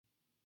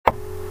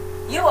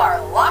You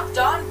are Locked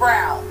On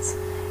Browns,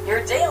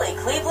 your daily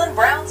Cleveland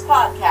Browns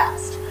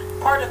podcast,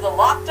 part of the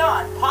Locked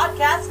On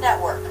Podcast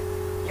Network,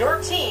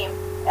 your team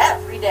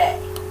every day.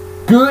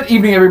 Good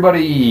evening,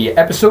 everybody.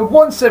 Episode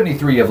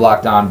 173 of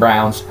Locked On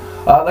Browns.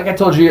 Like I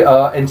told you,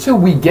 until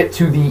we get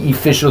to the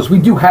officials, we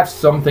do have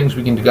some things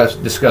we can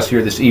discuss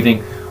here this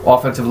evening.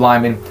 Offensive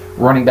linemen,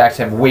 running backs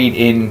have weighed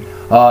in.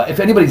 If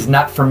anybody's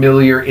not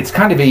familiar, it's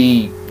kind of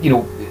a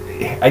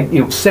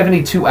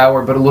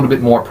 72-hour, but a little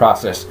bit more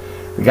process.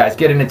 The guys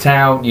get into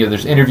town.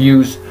 There's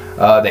interviews.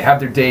 They have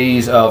their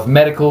days of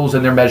medicals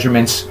and their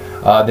measurements.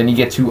 Then you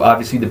get to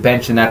obviously the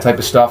bench and that type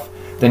of stuff.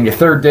 Then your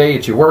third day,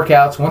 it's your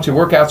workouts. Once your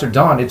workouts are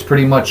done, it's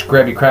pretty much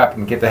grab your crap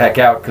and get the heck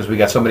out because we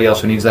got somebody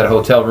else who needs that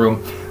hotel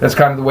room. That's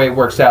kind of the way it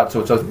works out.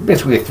 So it's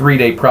basically a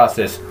 3-day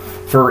process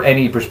for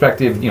any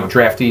prospective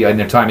draftee in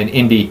their time in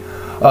Indy.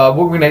 What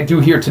we're going to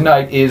do here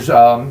tonight is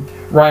Ryan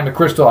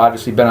McChrystal,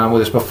 obviously been on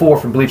with us before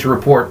from Bleacher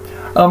Report.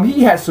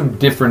 He has some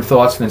different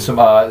thoughts than some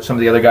of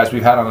the other guys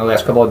we've had on the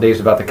last couple of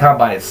days about the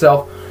combine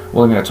itself.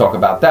 We're going to talk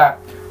about that.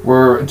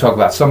 We're going to talk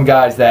about some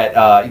guys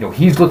that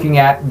he's looking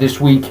at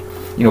this week.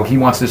 He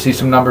wants to see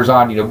some numbers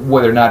on,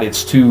 whether or not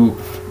it's to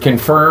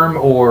confirm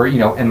or,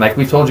 and like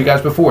we told you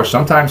guys before,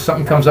 sometimes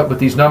something comes up with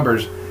these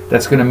numbers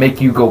that's going to make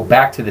you go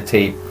back to the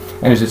tape.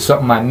 And is it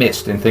something I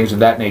missed and things of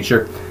that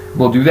nature?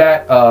 We'll do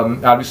that.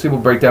 Obviously, we'll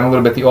break down a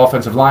little bit. The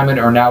offensive linemen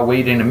are now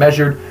weighed in and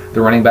measured. The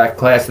running back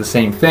class, the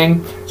same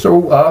thing. So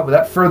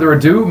without further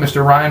ado,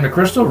 Mr. Ryan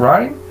McChrystal.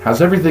 Ryan,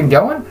 how's everything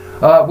going?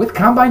 With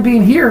Combine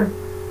being here,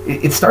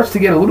 it starts to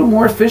get a little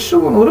more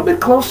official and a little bit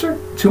closer.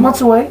 2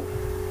 months away.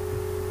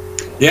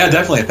 Yeah,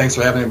 definitely. Thanks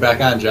for having me back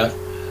on, Jeff.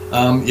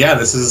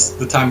 This is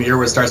the time of year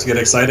where it starts to get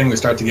exciting. We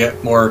start to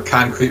get more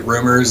concrete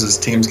rumors as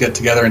teams get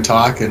together and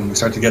talk, and we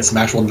start to get some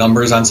actual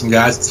numbers on some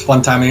guys. It's a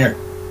fun time of year.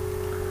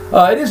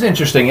 It is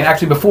interesting, and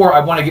actually, before I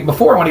want to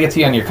get to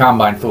you on your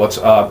combine thoughts,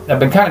 I've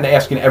been kind of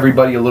asking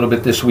everybody a little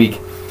bit this week.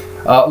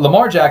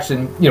 Lamar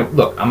Jackson,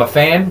 look, I'm a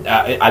fan.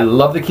 I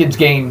love the kid's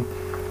game,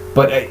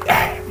 but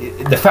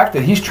the fact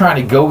that he's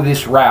trying to go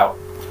this route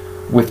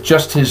with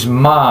just his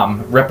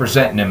mom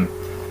representing him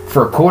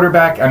for a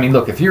quarterback, I mean,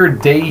 look, if you're a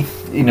day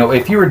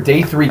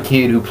 3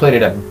 kid who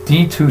played at a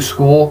D2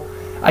 school,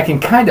 I can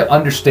kind of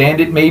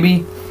understand it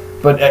maybe.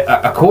 But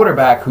a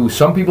quarterback who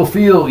some people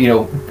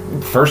feel,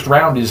 first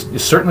round is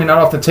certainly not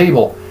off the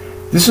table.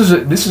 This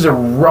is a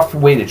rough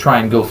way to try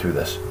and go through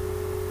this.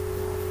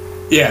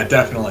 Yeah,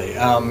 definitely.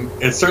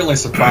 It's certainly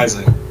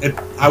surprising.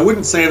 I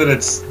wouldn't say that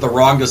it's the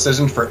wrong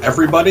decision for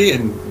everybody,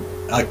 and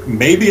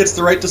maybe it's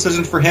the right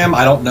decision for him.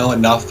 I don't know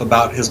enough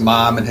about his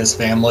mom and his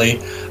family.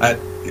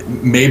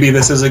 Maybe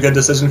this is a good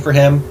decision for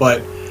him,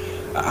 but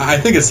I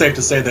think it's safe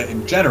to say that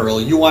in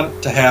general, you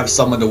want to have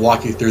someone to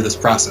walk you through this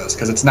process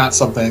because it's not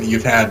something that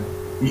you've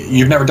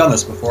never done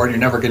this before and you're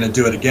never going to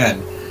do it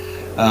again.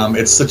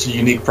 It's such a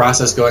unique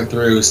process going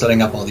through,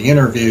 setting up all the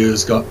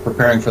interviews,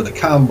 preparing for the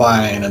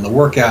combine and the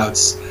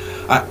workouts.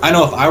 I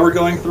know if I were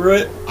going through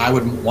it, I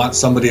would want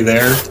somebody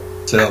there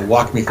to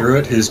walk me through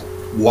it who's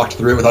walked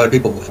through it with other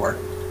people before.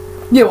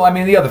 Yeah, well, I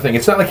mean, the other thing,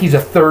 it's not like he's a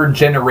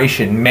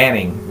third-generation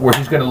Manning where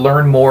he's going to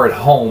learn more at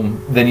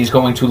home than he's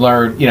going to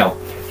learn,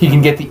 he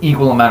can get the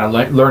equal amount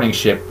of learning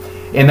ship.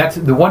 And that's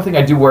the one thing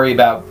I do worry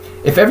about.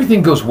 If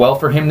everything goes well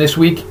for him this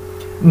week,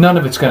 none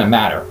of it's going to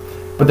matter.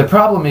 But the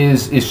problem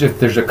is if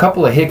there's a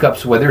couple of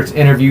hiccups, whether it's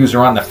interviews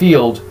or on the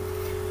field,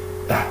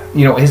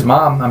 his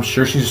mom, I'm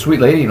sure she's a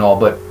sweet lady and all,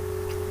 but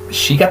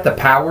she got the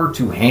power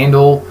to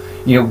handle,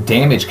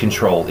 damage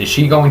control. Is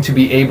she going to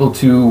be able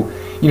to,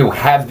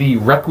 have the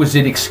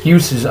requisite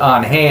excuses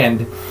on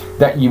hand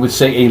that you would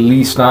say a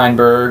Lee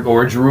Steinberg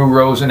or a Drew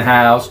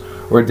Rosenhaus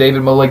or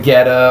David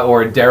Mulligetta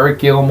or Derek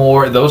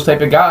Gilmore, those type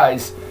of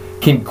guys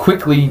can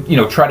quickly,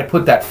 try to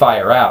put that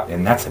fire out,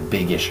 and that's a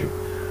big issue.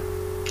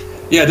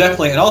 Yeah,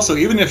 definitely. And also,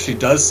 even if she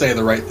does say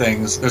the right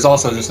things, there's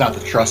also just not the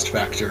trust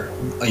factor.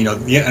 The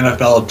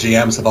NFL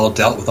GMs have all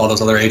dealt with all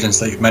those other agents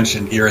that you've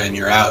mentioned year in,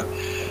 year out.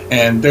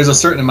 And there's a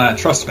certain amount of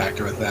trust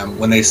factor with them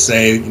when they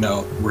say,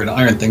 we're going to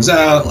iron things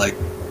out,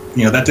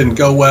 that didn't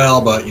go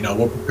well, but,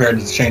 we're prepared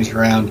to change it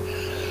around.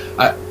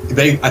 I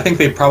think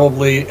they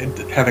probably,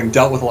 having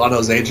dealt with a lot of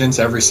those agents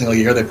every single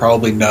year, they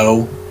probably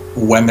know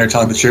when they're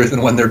telling the truth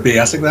and when they're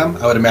BSing them.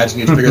 I would imagine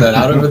you'd figure that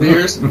out over the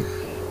years.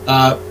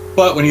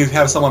 But when you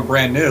have someone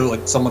brand new,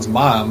 like someone's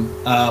mom,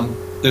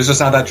 there's just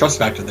not that trust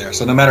factor there.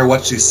 So no matter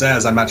what she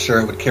says, I'm not sure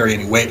it would carry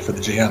any weight for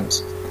the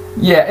GMs.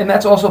 Yeah, and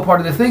that's also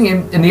part of the thing.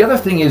 And the other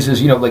thing is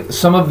like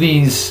some of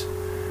these,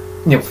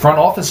 front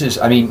offices,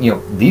 I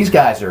mean, these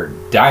guys are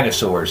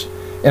dinosaurs.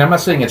 And I'm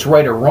not saying it's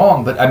right or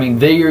wrong, but I mean,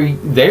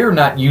 they're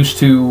not used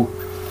to,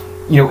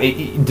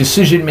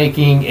 decision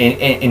making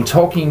and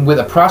talking with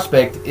a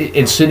prospect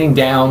and sitting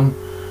down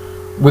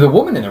with a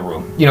woman in the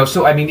room.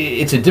 So I mean,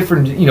 it's a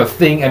different,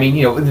 thing. I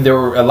mean, there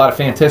were a lot of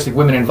fantastic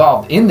women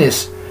involved in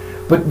this,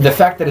 but the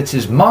fact that it's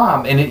his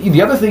mom, and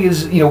the other thing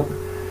is,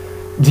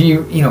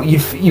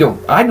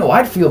 I know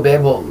I'd feel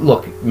bad. Well,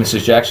 look,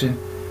 Mrs. Jackson,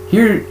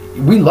 here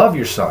we love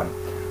your son,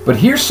 but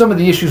here's some of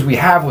the issues we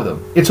have with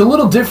him. It's a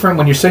little different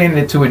when you're saying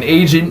it to an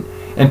agent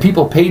and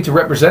people paid to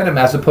represent him,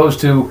 as opposed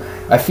to,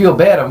 I feel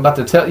bad, I'm about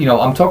to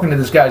tell, I'm talking to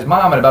this guy's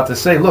mom and about to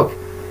say, look,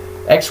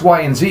 X,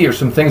 Y, and Z are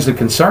some things that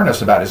concern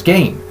us about his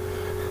game.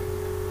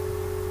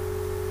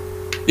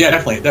 Yeah,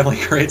 definitely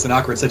creates an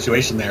awkward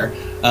situation there,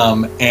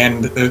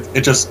 and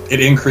it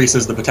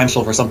increases the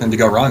potential for something to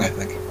go wrong, I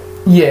think.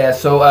 Yeah,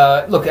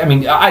 so look, I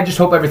mean, I just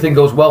hope everything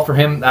goes well for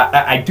him.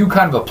 I do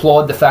kind of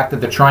applaud the fact that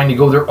they're trying to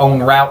go their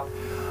own route.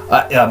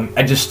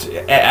 I just,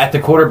 at the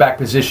quarterback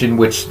position,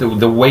 which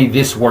the way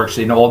this works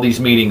in all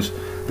these meetings,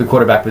 the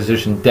quarterback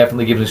position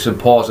definitely gives me some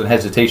pause and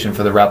hesitation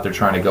for the route they're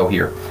trying to go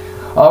here.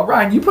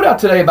 Ryan, you put out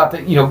today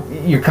about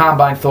your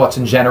combine thoughts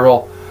in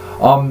general,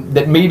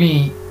 that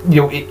maybe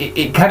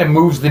it kind of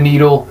moves the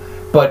needle,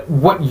 but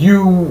what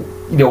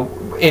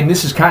and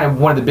this is kind of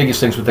one of the biggest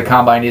things with the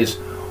combine is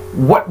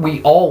what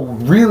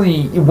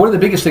are the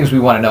biggest things we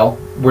want to know.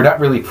 We're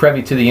not really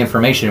privy to the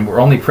information.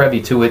 We're only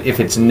privy to it if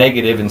it's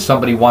negative and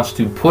somebody wants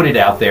to put it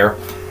out there.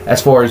 As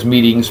far as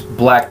meetings,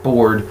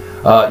 blackboard,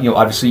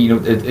 obviously,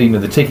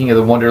 the taking of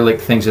the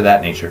Wonderlic, things of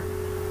that nature.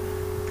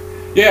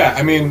 Yeah,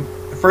 I mean,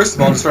 first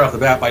of all, just right off the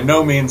bat, by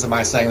no means am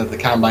I saying that the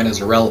combine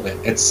is irrelevant.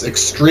 It's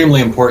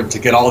extremely important to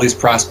get all these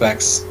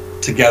prospects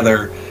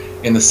together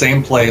in the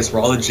same place where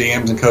all the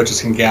GMs and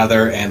coaches can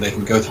gather, and they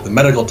can go through the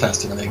medical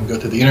testing, and they can go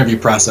through the interview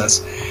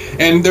process.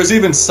 And there's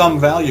even some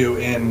value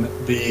in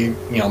the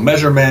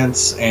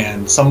measurements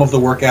and some of the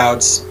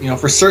workouts.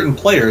 For certain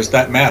players,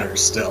 that matters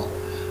still.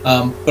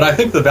 But I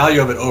think the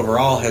value of it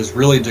overall has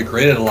really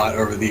degraded a lot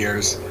over the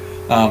years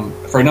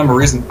for a number of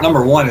reasons.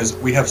 Number one is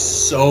we have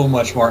so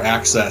much more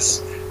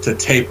access to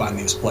tape on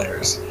these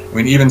players. I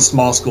mean, even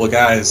small school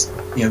guys,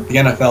 the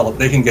NFL,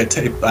 they can get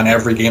tape on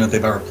every game that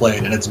they've ever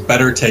played, and it's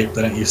better tape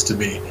than it used to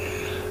be.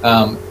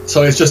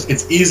 So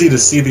it's easy to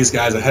see these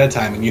guys ahead of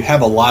time, and you have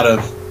a lot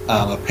of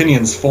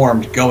opinions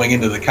formed going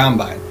into the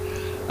combine.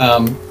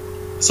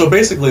 So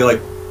basically,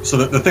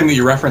 the thing that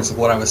you referenced of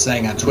what I was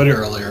saying on Twitter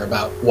earlier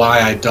about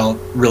why I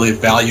don't really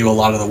value a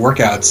lot of the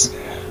workouts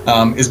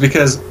is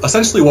because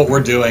essentially what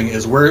we're doing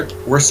is we're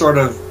sort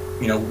of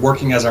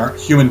working as our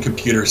human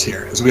computers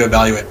here as we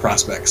evaluate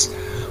prospects.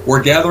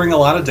 We're gathering a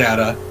lot of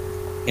data,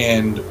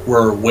 and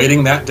we're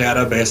weighting that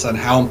data based on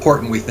how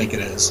important we think it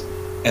is,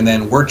 and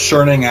then we're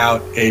churning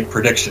out a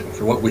prediction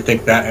for what we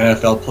think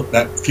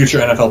that future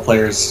NFL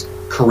player's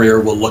career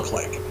will look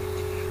like.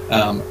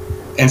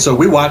 And so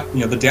we watch,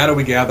 the data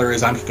we gather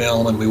is on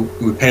film, and we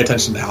pay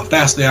attention to how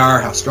fast they are,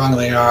 how strong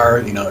they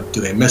are. Do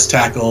they miss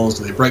tackles?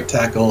 Do they break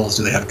tackles?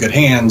 Do they have good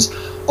hands?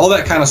 All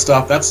that kind of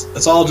stuff.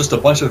 That's all just a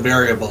bunch of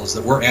variables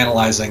that we're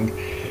analyzing.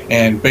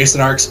 And based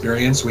on our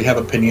experience, we have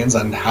opinions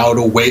on how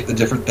to weight the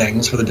different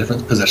things for the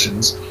different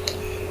positions.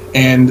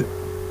 And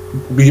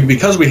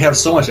because we have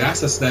so much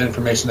access to that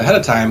information ahead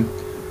of time,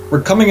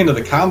 we're coming into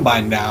the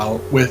combine now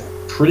with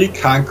pretty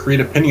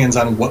concrete opinions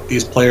on what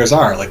these players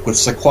are. Like with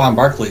Saquon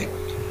Barkley,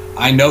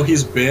 I know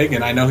he's big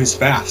and I know he's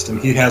fast, and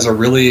he has a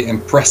really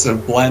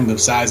impressive blend of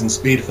size and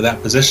speed for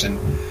that position.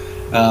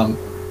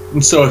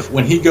 And so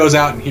when he goes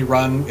out and he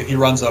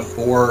runs a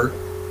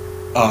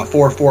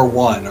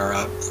 4.41 or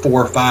a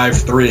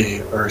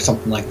 4.53 or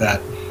something like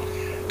that,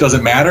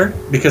 doesn't matter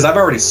because I've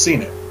already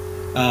seen it.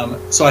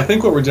 So I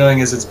think what we're doing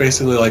is it's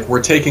basically like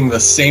we're taking the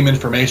same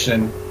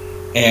information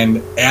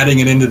and adding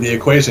it into the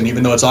equation,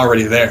 even though it's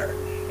already there.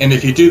 And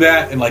if you do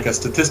that in like a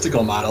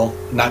statistical model,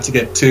 not to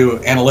get too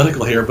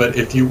analytical here, but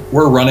if you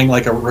were running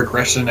like a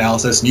regression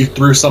analysis and you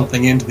threw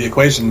something into the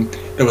equation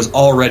that was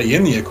already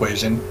in the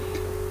equation,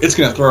 it's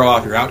going to throw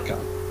off your outcome.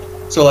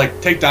 So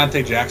like take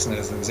Dante Jackson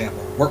as an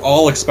example. We're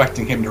all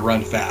expecting him to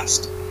run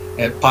fast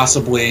and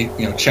possibly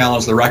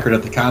challenge the record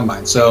at the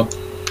combine. So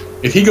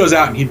if he goes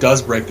out and he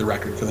does break the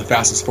record for the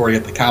fastest 40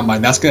 at the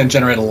combine, that's going to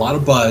generate a lot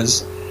of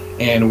buzz,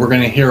 and we're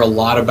going to hear a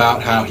lot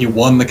about how he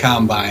won the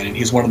combine and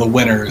he's one of the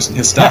winners and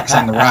his stock's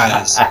on the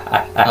rise.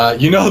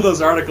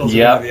 Those articles are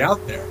going to be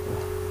out there.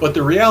 But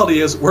the reality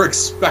is we're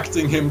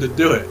expecting him to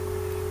do it.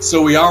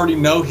 So we already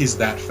know he's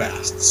that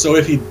fast. So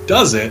if he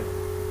does it,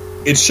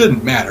 it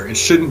shouldn't matter. It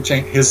shouldn't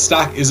change. His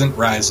stock isn't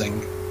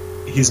rising.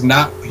 He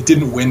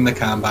didn't win the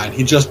combine.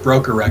 He just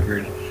broke a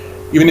record.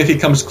 Even if he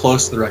comes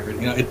close to the record,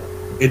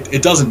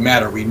 it doesn't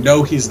matter. We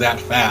know he's that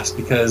fast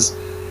because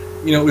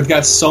we've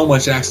got so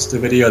much access to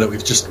video that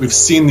we've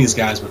seen these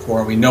guys before,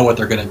 and we know what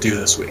they're going to do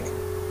this week.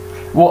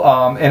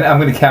 Well, and I'm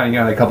going to count you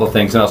on a couple of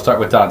things, and I'll start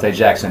with Dante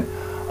Jackson.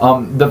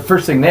 The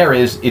first thing there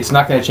is it's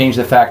not going to change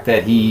the fact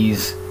that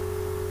he's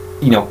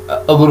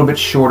a little bit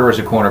shorter as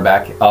a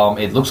cornerback.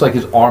 It looks like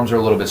his arms are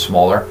a little bit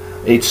smaller.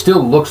 It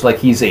still looks like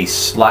he's a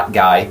slot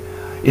guy.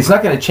 It's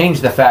not going to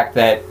change the fact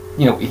that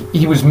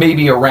he was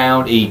maybe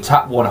around a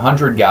top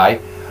 100 guy.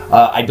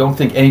 I don't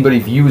think anybody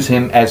views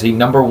him as a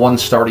number one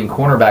starting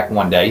cornerback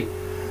one day.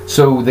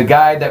 So the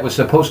guy that was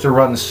supposed to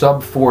run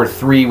sub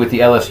 4.3 with the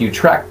LSU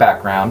track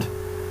background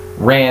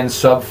ran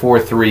sub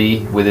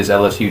 4.3 with his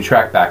LSU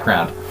track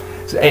background.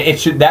 So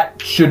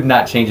that should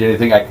not change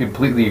anything. I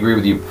completely agree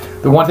with you.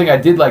 The one thing I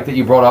did like that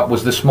you brought up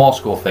was the small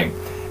school thing.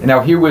 And now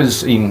here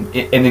was, and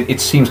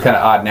it seems kind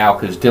of odd now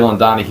because Dylan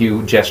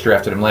Donahue, Jets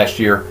drafted him last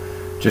year,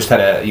 just had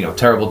a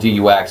terrible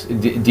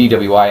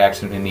DWI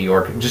accident in New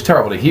York. Just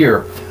terrible to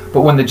hear.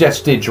 But when the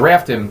Jets did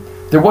draft him,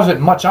 there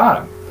wasn't much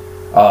on him.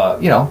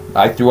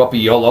 I threw up a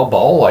YOLO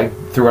bowl. I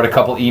threw out a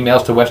couple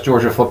emails to West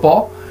Georgia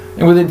football,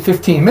 and within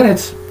 15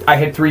 minutes, I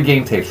had 3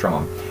 game tapes from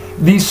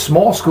him. These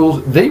small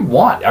schools, they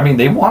want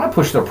to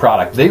push their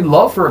product. They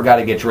love for a guy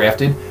to get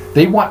drafted.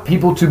 They want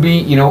people to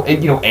be,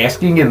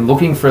 asking and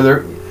looking for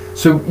their.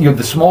 So,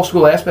 the small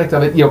school aspect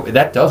of it,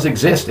 that does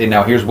exist. And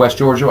now here's West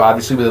Georgia,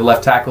 obviously with a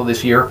left tackle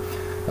this year,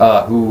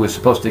 who was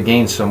supposed to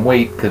gain some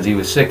weight because he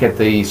was sick at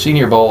the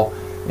Senior Bowl.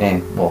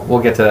 And,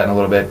 we'll get to that in a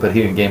little bit, but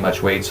he didn't gain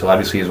much weight, so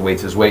obviously his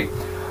weight's his weight.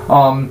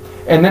 And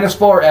then as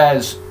far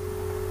as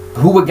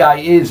who a guy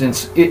is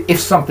and if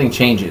something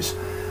changes,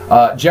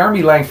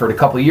 Jeremy Langford a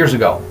couple of years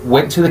ago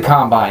went to the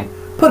Combine,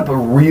 put up a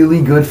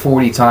really good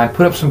 40 time,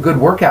 put up some good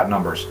workout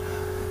numbers.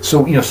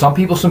 So, some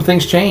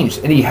things changed.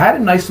 And he had a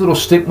nice little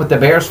stint with the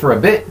Bears for a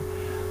bit.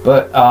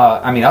 But,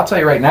 I'll tell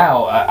you right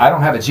now, I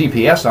don't have a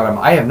GPS on him.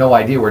 I have no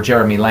idea where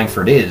Jeremy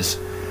Langford is.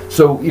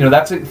 So,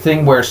 that's a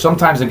thing where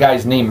sometimes a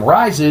guy's name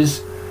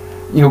rises,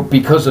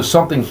 because of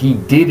something he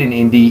did in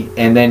Indy,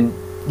 and then,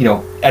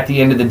 at the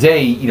end of the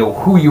day,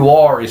 who you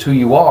are is who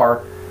you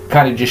are,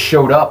 kind of just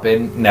showed up,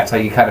 and that's how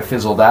you kind of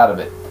fizzled out of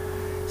it.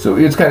 So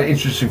it's kind of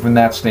interesting from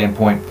that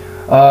standpoint.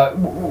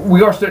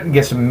 We are starting to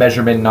get some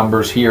measurement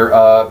numbers here.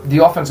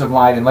 The offensive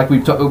line, and like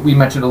we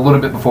mentioned a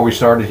little bit before we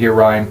started here,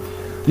 Ryan,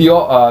 the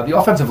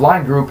offensive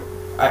line group,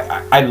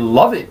 I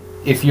love it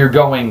if you're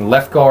going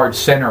left guard,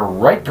 center,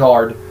 right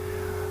guard,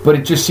 but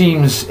it just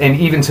seems, and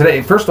even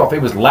today, first off,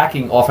 it was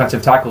lacking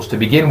offensive tackles to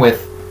begin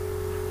with,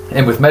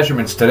 and with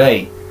measurements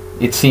today,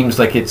 it seems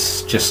like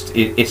it's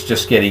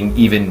just getting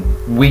even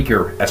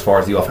weaker as far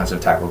as the offensive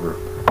tackle group.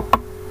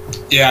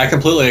 Yeah, I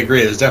completely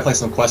agree. There's definitely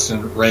some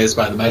question raised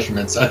by the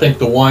measurements. I think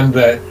the one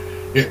that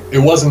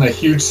it wasn't a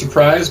huge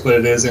surprise, but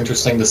it is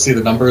interesting to see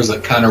the numbers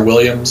that Connor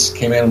Williams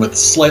came in with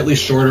slightly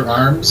shorter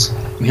arms.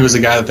 And he was a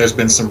guy that there's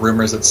been some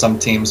rumors that some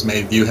teams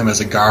may view him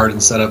as a guard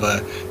instead of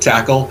a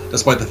tackle,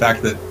 despite the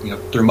fact that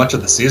through much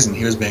of the season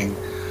he was being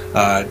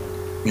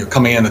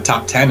coming in the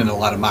top 10 in a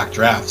lot of mock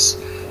drafts.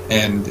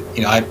 And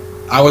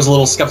I was a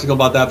little skeptical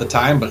about that at the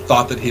time, but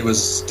thought that he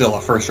was still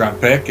a first-round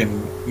pick.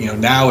 And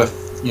now if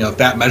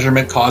that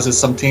measurement causes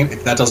some team,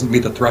 if that doesn't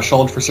meet the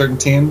threshold for certain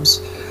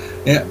teams,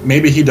 yeah,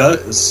 maybe he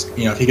does.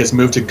 If he gets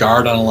moved to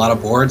guard on a lot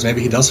of boards,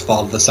 maybe he does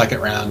fall to the second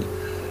round.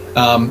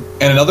 And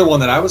another one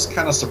that I was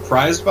kind of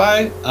surprised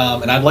by,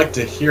 and I'd like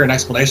to hear an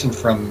explanation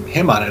from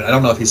him on it. I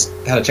don't know if he's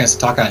had a chance to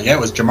talk on it yet.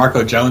 Was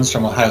Jamarco Jones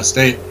from Ohio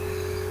State,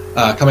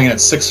 coming in at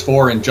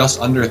 6'4" and just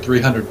under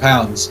 300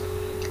 pounds.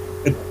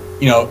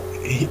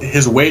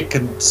 His weight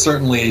could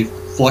certainly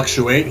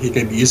fluctuate. He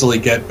could easily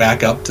get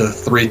back up to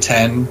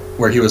 310,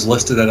 where he was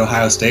listed at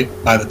Ohio State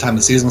by the time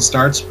the season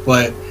starts.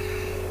 But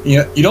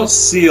you don't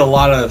see a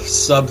lot of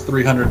sub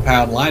 300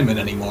 pound linemen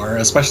anymore,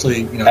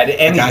 especially at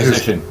any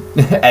position.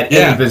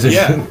 Any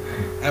position. Yeah,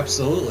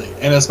 absolutely,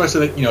 and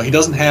especially that he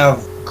doesn't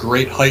have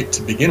great height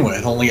to begin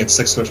with, only at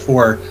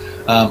 6'4".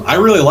 I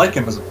really like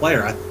him as a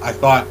player. I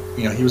thought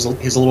he's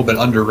a little bit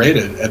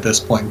underrated at this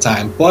point in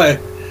time, but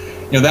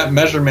that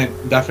measurement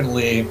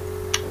definitely.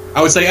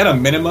 I would say at a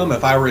minimum,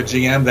 if I were a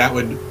GM, that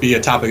would be a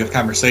topic of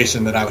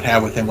conversation that I would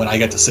have with him when I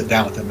get to sit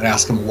down with him and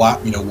ask him,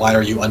 why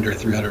are you under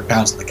 300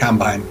 pounds at the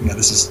Combine?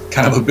 This is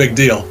kind of a big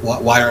deal.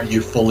 Why aren't you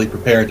fully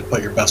prepared to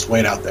put your best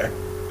weight out there?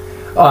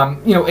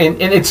 And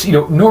it's,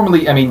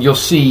 normally, you'll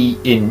see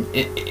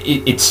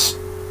it's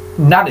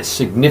not as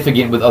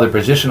significant with other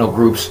positional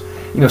groups.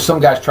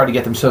 Some guys try to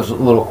get themselves a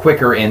little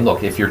quicker, and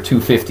look, if you're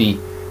 250,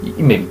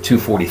 maybe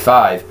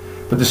 245,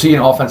 but to see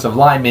an offensive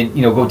lineman,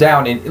 go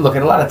down, and look,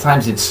 at a lot of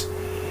times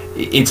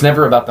it's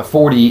never about the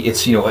 40.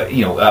 It's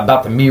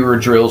about the mirror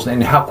drills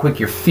and how quick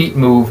your feet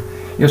move.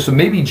 So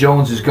maybe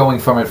Jones is going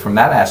from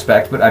that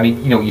aspect. But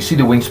you see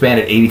the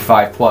wingspan at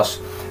 85 plus,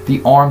 the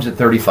arms at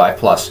 35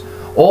 plus.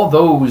 All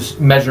those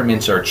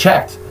measurements are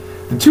checked.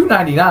 The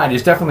 299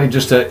 is definitely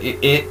just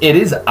it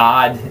is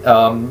odd.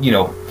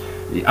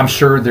 I'm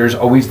sure there's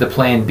always the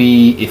plan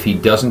B if he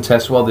doesn't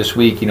test well this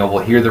week. We'll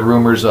hear the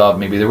rumors of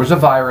maybe there was a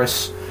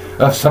virus,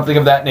 something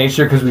of that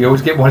nature, because we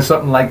always get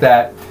something like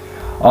that.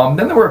 Then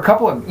there were a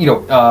couple of,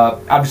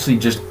 obviously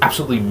just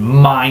absolutely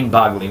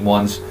mind-boggling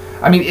ones.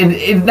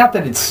 And not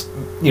that it's,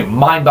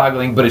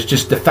 mind-boggling, but it's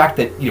just the fact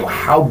that,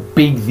 how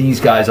big these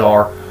guys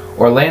are.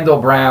 Orlando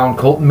Brown,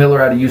 Colton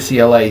Miller out of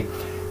UCLA.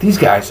 These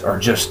guys are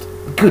just,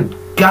 good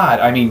God.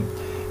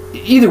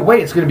 Either way,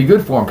 it's going to be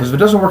good for them, because if it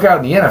doesn't work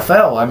out in the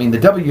NFL, the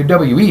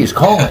WWE is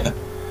calling.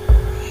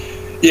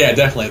 Yeah,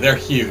 definitely. They're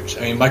huge.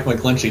 Mike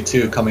McGlinchey,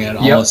 too, coming in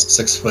almost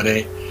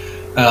 6'8".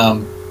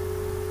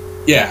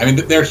 Yeah,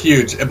 they're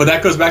huge. But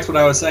that goes back to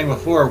what I was saying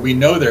before. We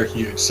know they're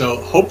huge. So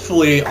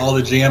hopefully all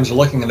the GMs are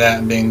looking at that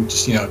and being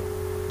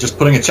just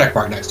putting a check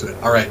mark next to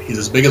it. All right, he's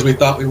as big as we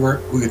thought he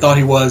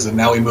was, and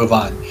now we move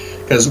on.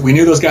 Because we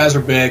knew those guys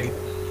were big.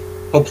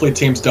 Hopefully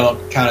teams don't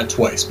count it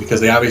twice,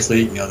 because they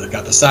obviously, they've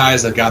got the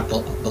size, they've got the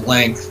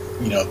length,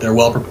 they're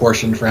well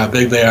proportioned for how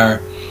big they are.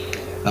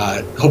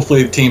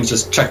 Hopefully teams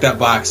just check that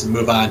box and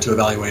move on to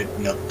evaluate,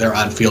 their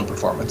on-field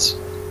performance.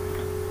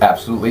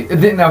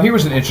 Absolutely. Now, here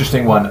was an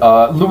interesting one.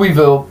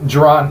 Louisville,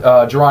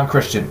 Jerron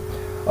Christian.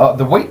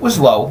 The weight was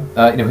low.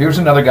 Here's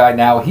another guy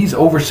now. He's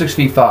over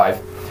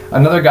 6'5".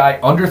 Another guy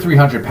under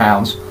 300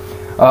 pounds.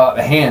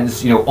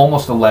 Hands,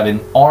 almost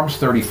 11. Arms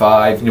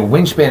 35.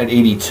 Wingspan at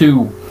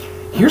 82.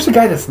 Here's a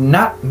guy that's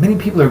not many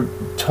people are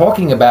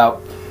talking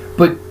about.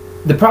 But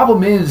the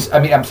problem is,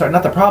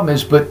 not the problem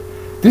is, but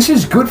this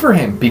is good for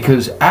him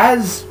because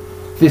as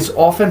this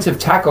offensive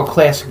tackle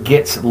class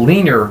gets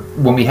leaner,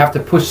 when we have to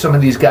push some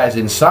of these guys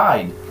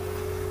inside,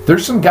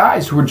 there's some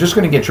guys who are just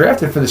going to get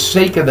drafted for the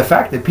sake of the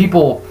fact that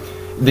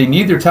they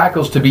need their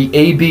tackles to be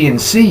A, B, and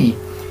C,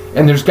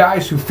 and there's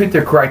guys who fit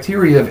their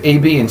criteria of A,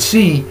 B, and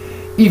C,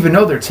 even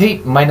though their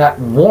tape might not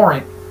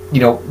warrant,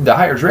 the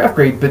higher draft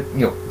grade, but,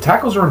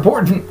 tackles are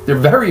important. They're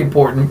very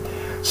important.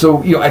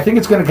 So, I think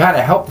it's going to kind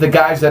of help the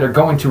guys that are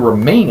going to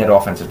remain at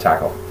offensive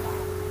tackle.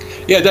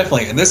 Yeah,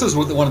 definitely. And this is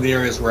one of the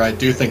areas where I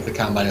do think the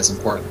combine is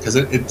important because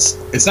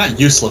it's not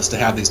useless to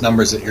have these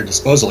numbers at your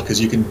disposal because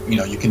you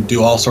can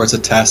do all sorts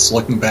of tests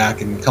looking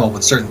back and come up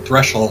with certain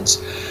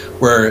thresholds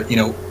where,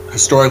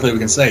 historically we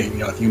can say,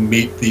 if you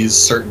meet these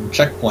certain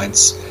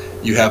checkpoints,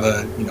 you have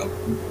a,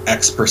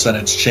 X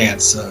percentage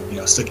chance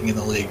of, sticking in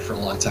the league for a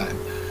long time.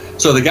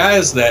 So the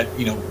guys that,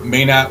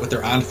 may not with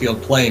their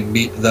on-field play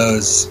meet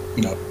those,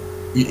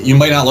 you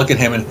might not look at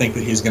him and think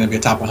that he's going to be a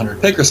top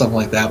 100 pick or something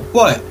like that,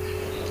 but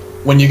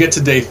when you get to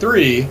day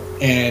 3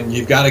 and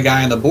you've got a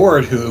guy on the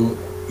board who,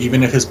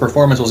 even if his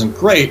performance wasn't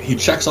great, he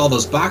checks all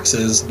those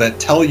boxes that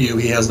tell you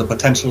he has the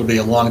potential to be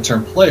a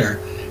long-term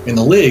player in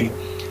the league,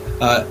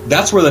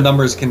 that's where the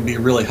numbers can be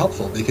really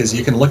helpful because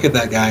you can look at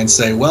that guy and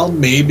say, well,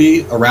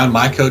 maybe around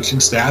my coaching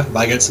staff, if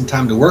I get some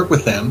time to work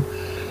with him,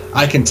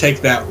 I can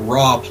take that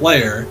raw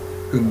player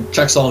who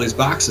checks all these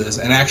boxes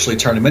and actually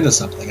turn him into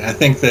something. And I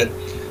think that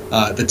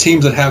the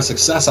teams that have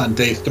success on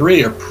day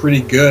 3 are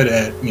pretty good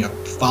at,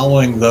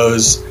 following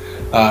those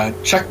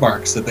check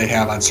marks that they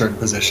have on certain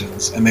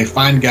positions, and they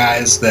find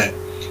guys that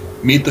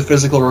meet the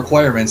physical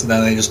requirements, and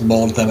then they just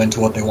mold them into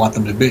what they want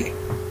them to be.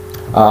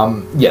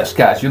 Yes,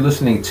 guys, you're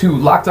listening to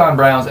Locked On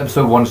Browns,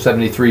 episode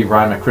 173.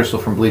 Ryan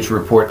McChrystal from Bleacher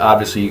Report.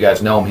 Obviously, you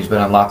guys know him. He's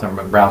been on Locked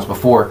On Browns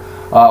before.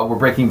 We're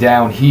breaking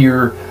down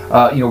here.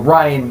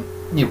 Ryan,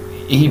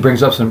 he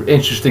brings up some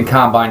interesting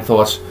combine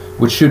thoughts,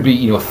 which should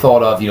be,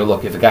 thought of.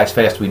 Look, if a guy's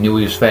fast, we knew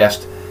he was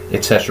fast,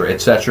 etc.,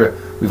 etc.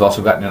 We've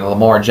also gotten into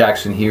Lamar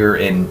Jackson here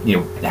and,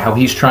 how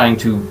he's trying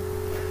to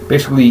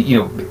basically,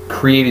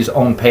 create his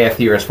own path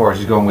here as far as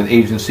he's going with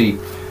agency.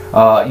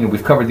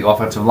 We've covered the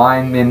offensive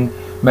lineman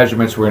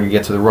measurements. We're going to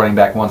get to the running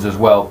back ones as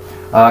well.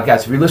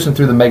 Guys, if you listen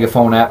through the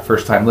Megaphone app,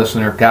 first-time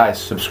listener,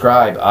 guys,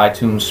 subscribe,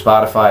 iTunes,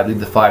 Spotify, leave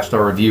the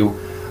 5-star review.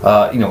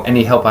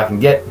 Any help I can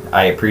get,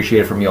 I appreciate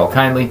it from you all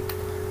kindly.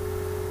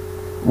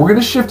 We're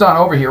going to shift on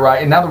over here, right?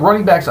 And now the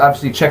running backs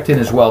obviously checked in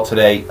as well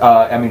today.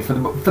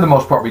 For the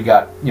most part, we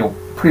got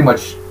pretty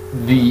much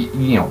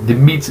the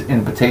meats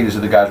and potatoes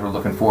of the guys we're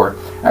looking for.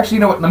 Actually,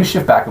 Let me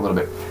shift back a little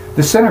bit.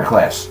 The center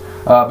class,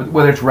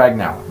 whether it's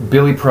Ragnow,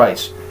 Billy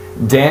Price,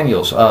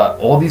 Daniels,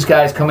 all these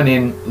guys coming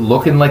in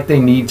looking like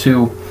they need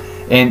to.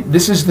 And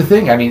this is the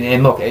thing.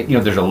 And look,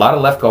 there's a lot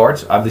of left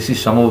guards. Obviously,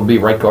 some of them will be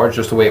right guards,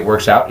 just the way it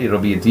works out. It'll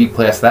be a deep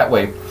class that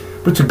way.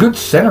 But it's a good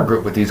center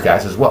group with these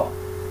guys as well.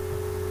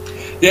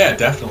 Yeah,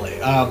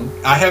 definitely.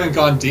 I haven't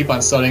gone deep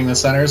on studying the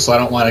centers, so I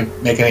don't want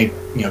to make any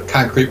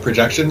concrete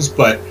projections.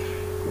 But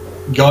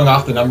going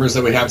off the numbers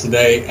that we have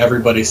today,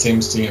 everybody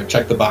seems to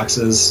check the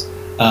boxes,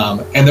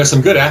 and there's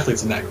some good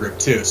athletes in that group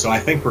too. So I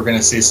think we're going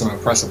to see some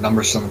impressive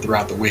numbers from them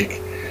throughout the week,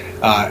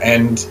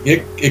 and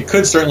it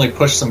could certainly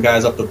push some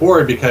guys up the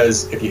board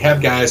because if you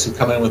have guys who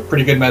come in with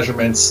pretty good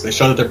measurements, they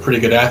show that they're pretty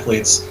good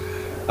athletes.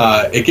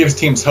 It gives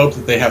teams hope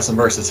that they have some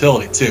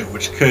versatility too,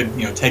 which could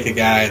take a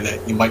guy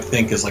that you might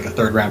think is like a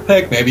 3rd-round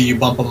pick. Maybe you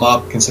bump him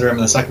up, consider him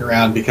in the 2nd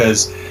round,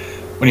 because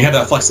when you have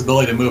that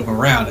flexibility to move him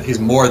around, if he's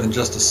more than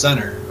just a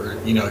center, or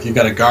if you've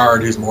got a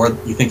guard you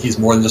think he's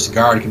more than just a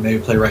guard, he can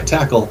maybe play right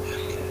tackle.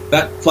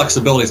 That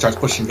flexibility starts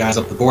pushing guys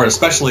up the board,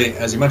 especially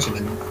as you mentioned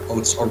in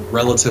what's a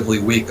relatively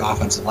weak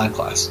offensive line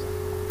class.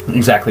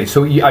 Exactly.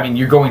 So,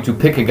 you're going to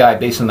pick a guy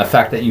based on the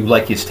fact that you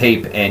like his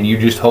tape, and you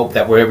just hope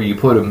that wherever you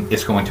put him,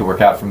 it's going to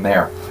work out from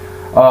there.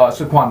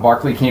 Saquon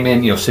Barkley came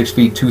in, 6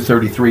 feet,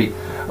 233.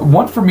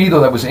 One for me,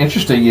 though, that was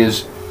interesting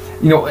is,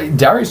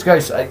 Darius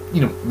Geis,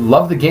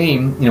 love the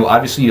game,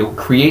 obviously,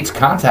 creates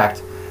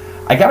contact.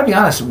 I got to be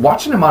honest,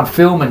 watching him on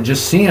film and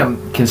just seeing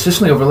him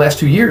consistently over the last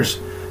 2 years,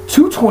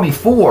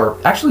 224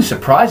 actually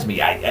surprised me.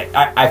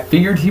 I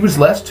figured he was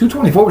less.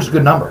 224 was a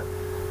good number.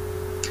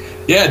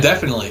 Yeah,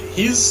 definitely.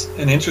 He's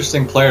an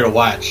interesting player to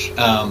watch.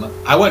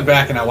 I went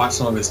back and I watched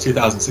some of his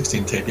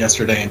 2016 tape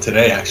yesterday and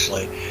today,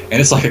 actually, and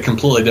it's like a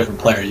completely different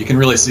player. You can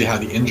really see how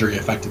the injury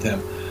affected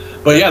him.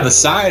 But yeah, the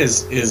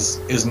size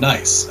is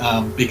nice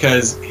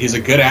because he's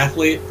a good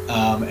athlete,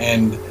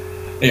 and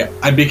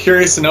I'd be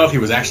curious to know if he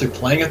was actually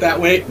playing at that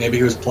weight. Maybe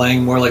he was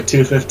playing more like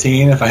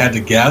 215, if I had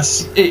to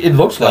guess. It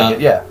looks like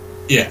it, yeah.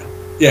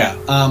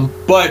 Yeah.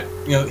 But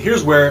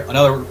here's where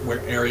another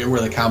area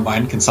where the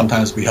combine can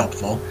sometimes be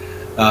helpful.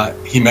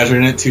 He measured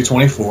in at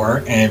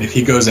 224, and if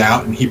he goes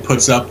out and he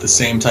puts up the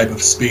same type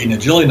of speed and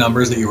agility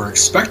numbers that you were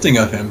expecting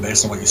of him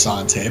based on what you saw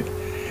on tape,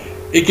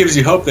 it gives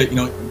you hope that,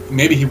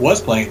 maybe he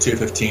was playing at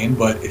 215,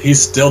 but if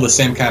he's still the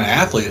same kind of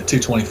athlete at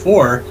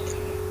 224,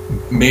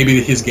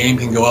 maybe his game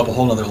can go up a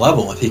whole nother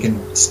level if he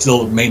can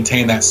still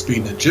maintain that speed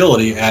and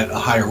agility at a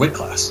higher weight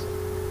class.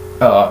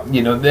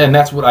 And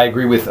that's what I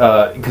agree with,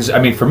 because,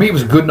 for me, it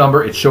was a good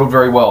number. It showed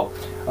very well.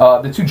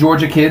 The two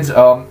Georgia kids,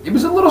 it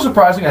was a little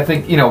surprising. I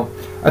think,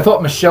 I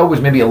thought Michelle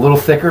was maybe a little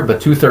thicker,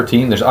 but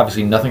 213, there's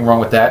obviously nothing wrong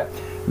with that.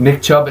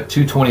 Nick Chubb at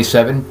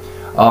 227.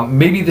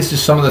 Maybe this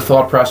is some of the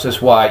thought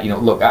process why,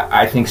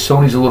 I think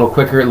Sony's a little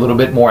quicker, a little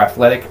bit more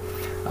athletic.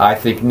 I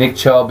think Nick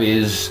Chubb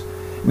is,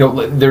 I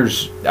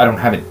don't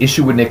have an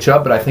issue with Nick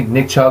Chubb, but I think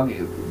Nick Chubb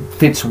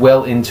fits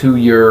well into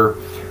your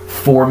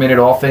 4-minute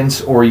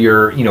offense or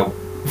your,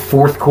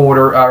 fourth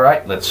quarter, all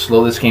right, let's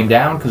slow this game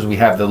down because we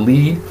have the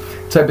lead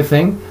type of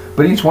thing.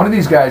 But each one of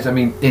these guys,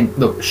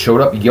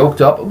 showed up, yoked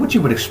up, what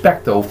you would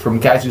expect, though, from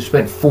guys who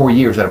spent 4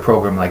 years at a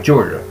program like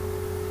Georgia.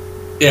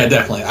 Yeah,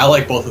 definitely. I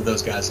like both of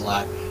those guys a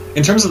lot.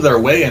 In terms of their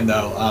weigh-in,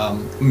 though,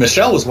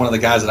 Michelle was one of the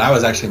guys that I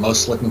was actually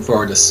most looking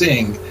forward to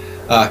seeing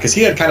because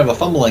he had kind of a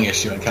fumbling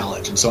issue in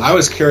college. And so I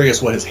was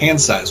curious what his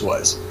hand size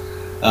was.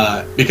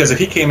 Because if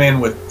he came in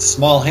with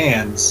small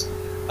hands,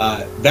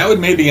 that would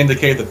maybe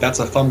indicate that that's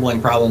a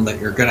fumbling problem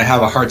that you're going to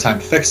have a hard time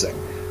fixing.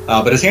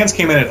 But his hands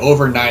came in at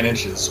over 9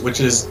 inches, which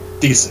is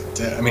decent.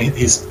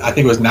 I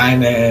think it was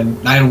 9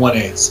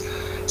 1/8.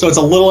 So it's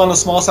a little on the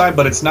small side,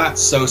 but it's not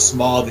so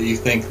small that you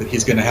think that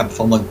he's going to have a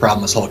fumbling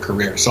problem his whole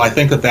career. So I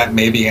think that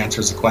maybe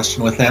answers the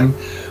question with him,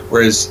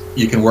 whereas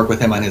you can work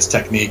with him on his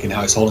technique and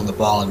how he's holding the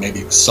ball and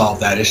maybe solve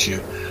that issue.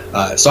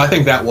 So I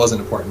think that was an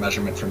important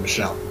measurement for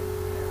Michelle.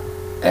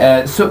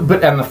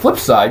 But on the flip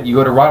side, you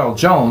go to Ronald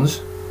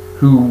Jones,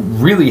 who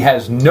really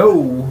has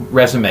no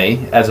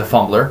resume as a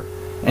fumbler,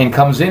 and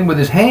comes in with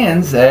his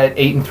hands at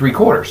 8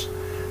 3/4.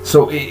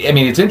 So,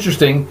 it's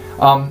interesting.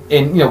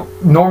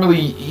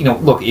 Normally,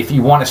 look, if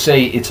you want to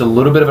say it's a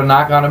little bit of a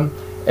knock on him,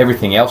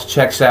 everything else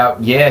checks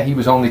out. Yeah, he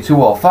was only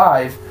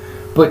 205,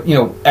 but,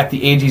 at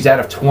the age he's at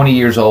of 20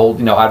 years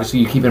old,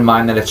 obviously you keep in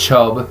mind that a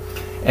Chubb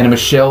and a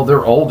Michelle,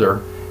 they're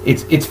older.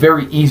 It's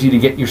very easy to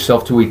get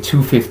yourself to a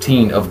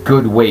 215 of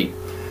good weight.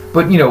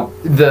 But,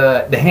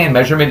 the hand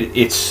measurement,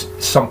 it's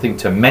something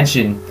to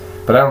mention,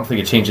 but I don't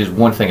think it changes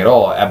one thing at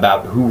all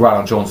about who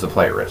Ronald Jones, the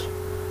player, is.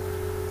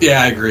 Yeah,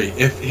 I agree.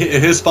 If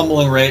his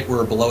fumbling rate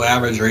were below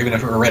average, or even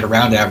if it were right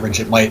around average,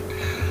 it might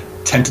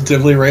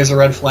tentatively raise a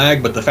red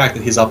flag. But the fact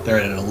that he's up there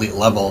at an elite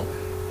level,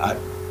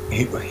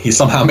 he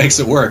somehow makes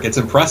it work. It's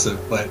impressive.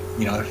 But,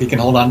 if he can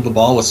hold on to the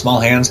ball with small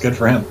hands, good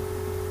for him.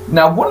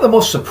 Now, one of the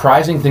most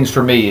surprising things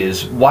for me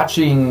is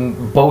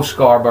watching Bo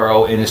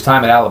Scarborough in his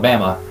time at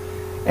Alabama,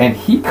 and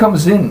he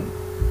comes in,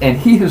 and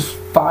he is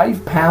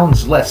 5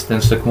 pounds less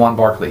than Saquon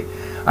Barkley.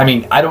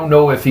 I don't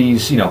know if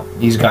he's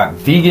gone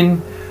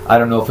vegan. I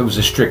don't know if it was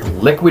a strict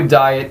liquid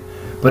diet,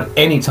 but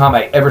any time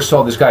I ever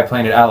saw this guy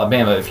playing at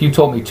Alabama, if you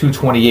told me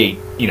 228,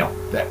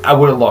 I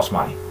would have lost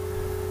money.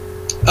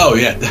 Oh,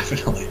 yeah,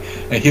 definitely.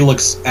 And he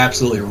looks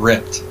absolutely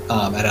ripped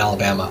at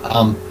Alabama.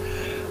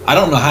 I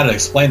don't know how to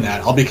explain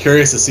that. I'll be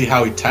curious to see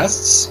how he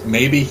tests.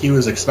 Maybe he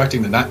was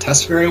expecting to not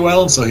test very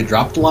well, and so he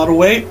dropped a lot of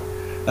weight.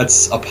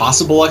 That's a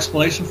possible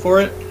explanation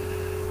for it.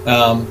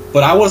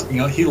 But I was,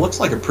 he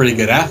looks like a pretty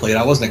good athlete.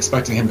 I wasn't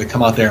expecting him to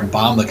come out there and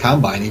bomb the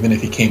combine, even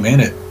if he came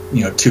in at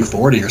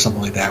 240 or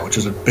something like that, which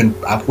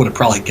I would have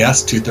probably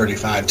guessed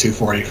 235,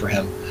 240 for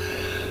him.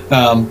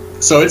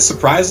 So it's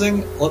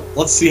surprising.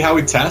 Let's see how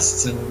he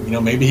tests,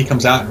 and maybe he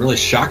comes out and really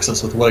shocks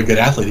us with what a good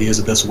athlete he is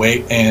at this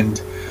weight. And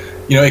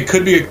it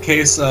could be a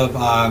case of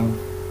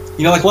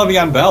like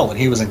Le'Veon Bell when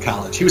he was in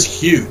college. He was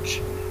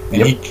huge,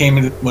 and he came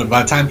in.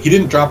 By the time he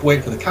didn't drop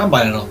weight for the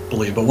combine, I don't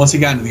believe, but once he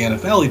got into the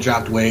NFL, he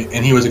dropped weight,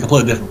 and he was a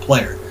completely different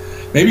player.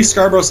 Maybe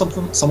Scarborough,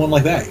 someone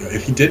like that.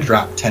 If he did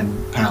drop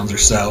 10 pounds or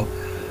so,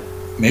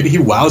 maybe he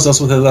wows us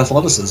with his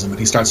athleticism and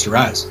he starts to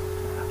rise.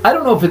 I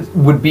don't know if it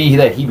would be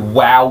that he'd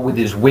wow with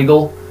his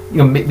wiggle.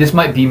 This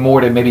might be more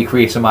to maybe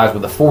create some eyes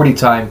with a 40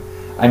 time.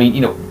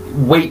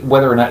 Weight,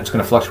 whether or not it's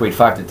going to fluctuate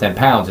 5 to 10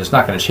 pounds, it's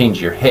not going to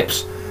change your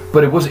hips.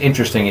 But it was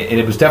interesting, and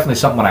it was definitely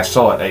something when I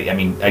saw it.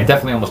 I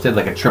definitely almost did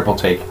like a triple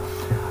take.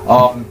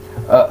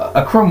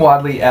 Akrum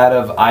Wadley out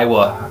of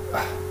Iowa.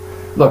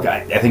 Look,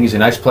 I think he's a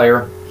nice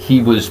player.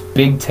 He was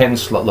Big Ten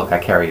slow. Look, I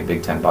carry a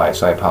Big Ten bias,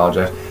 so I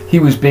apologize. He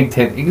was Big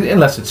Ten,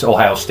 unless it's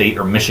Ohio State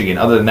or Michigan.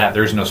 Other than that,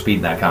 there's no speed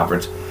in that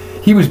conference.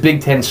 He was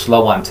Big Ten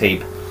slow on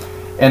tape.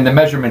 And the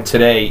measurement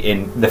today,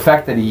 and the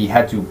fact that he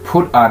had to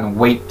put on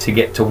weight to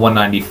get to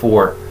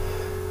 194,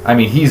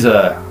 he's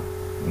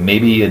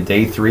maybe a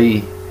day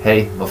 3,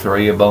 hey, we'll throw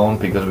you a bone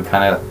because we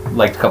kind of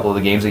liked a couple of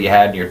the games that you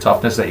had and your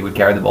toughness that you would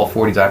carry the ball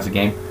 40 times a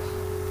game.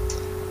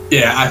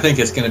 Yeah, I think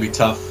it's going to be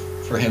tough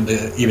for him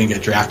to even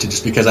get drafted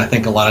just because I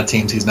think a lot of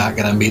teams he's not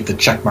going to meet the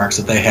check marks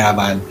that they have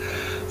on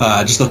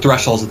just the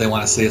thresholds that they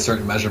want to see at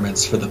certain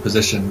measurements for the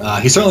position.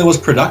 He certainly was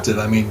productive.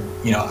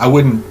 I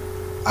wouldn't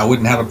I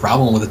wouldn't have a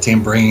problem with a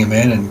team bringing him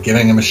in and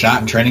giving him a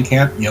shot in training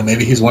camp.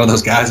 Maybe he's one of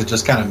those guys that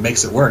just kind of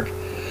makes it work.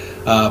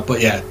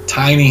 But yeah,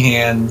 tiny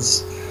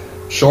hands,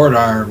 short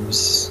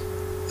arms,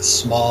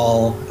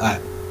 small.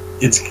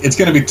 It's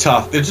going to be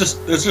tough. There's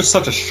just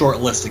such a short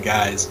list of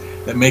guys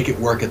that make it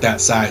work at that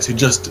size who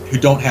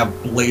don't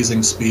have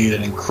blazing speed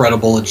and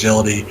incredible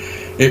agility.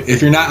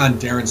 If you're not on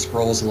Darren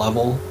Sproles'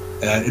 level,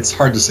 it's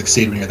hard to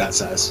succeed when you're that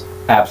size.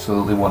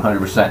 Absolutely,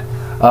 100%.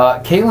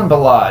 Kalen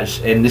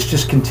Ballage, and this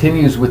just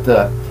continues with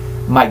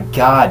my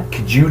God,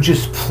 could you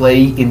just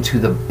play into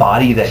the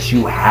body that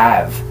you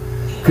have?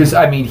 Because,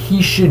 I mean,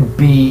 he should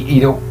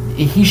be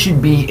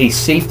a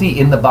safety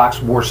in the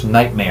box worst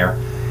nightmare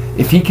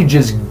if he could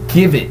just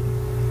give it,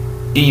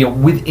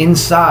 with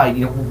inside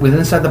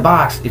the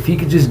box, if he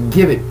could just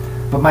give it.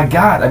 But my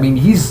God,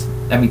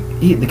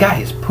 the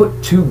guy is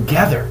put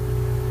together.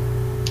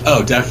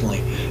 Oh,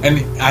 definitely. And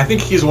I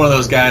think he's one of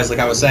those guys, like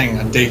I was saying,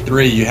 on day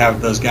 3, you have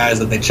those guys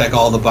that they check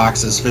all the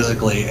boxes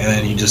physically, and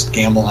then you just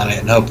gamble on it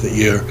and hope that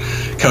your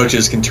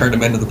coaches can turn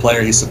him into the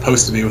player he's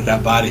supposed to be with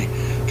that body.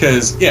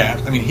 Because,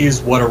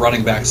 he's what a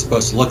running back is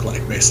supposed to look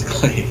like,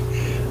 basically.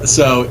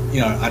 So,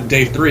 on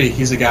day 3,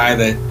 he's a guy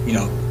that,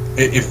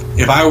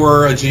 if I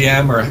were a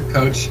GM or a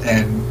coach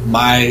and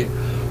my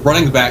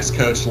running backs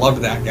coach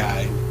loved that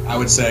guy, I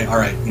would say, all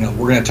right,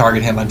 we're going to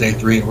target him on day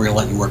 3 and we're going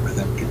to let you work with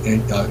him.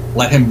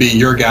 Let him be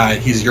your guy.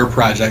 He's your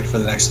project for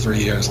the next 3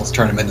 years. Let's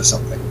turn him into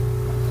something.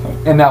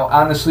 And now,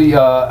 honestly,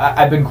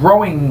 I've been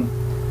growing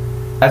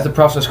as the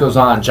process goes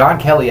on. John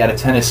Kelly out of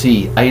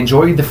Tennessee, I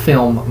enjoyed the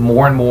film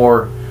more and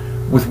more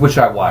with which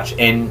I watch.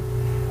 And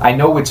I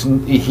know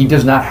he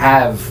does not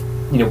have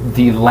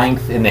the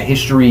length and the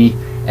history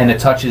and the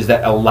touches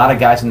that a lot of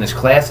guys in this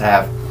class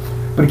have.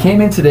 But he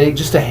came in today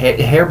just a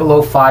hair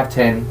below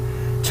 5'10".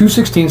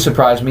 216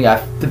 surprised me. I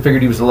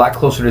figured he was a lot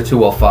closer to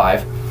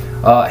 205.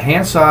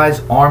 Hand size,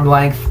 arm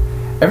length,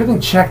 everything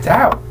checked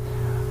out.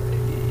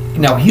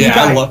 Now he's a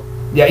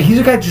guy. He's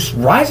a guy that just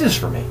rises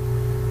for me.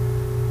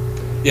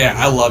 Yeah,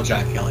 I love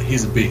John Kelly.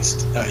 He's a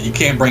beast. You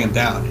can't bring him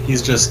down.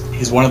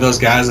 He's one of those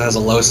guys that has a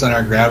low center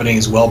of gravity.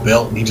 He's well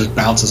built, and he just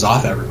bounces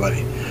off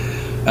everybody.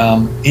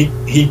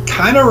 He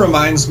kind of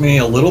reminds me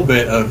a little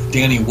bit of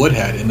Danny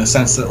Woodhead in the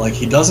sense that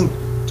he doesn't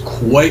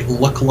quite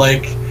look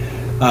like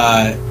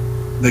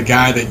the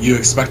guy that you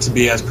expect to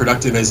be as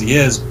productive as he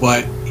is,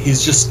 but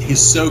he's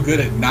so good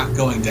at not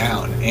going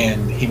down,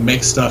 and he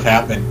makes stuff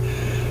happen.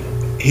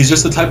 He's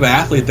just the type of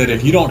athlete that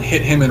if you don't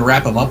hit him and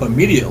wrap him up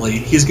immediately,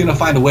 he's going to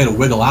find a way to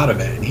wiggle out of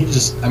it. And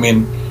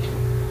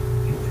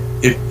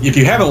if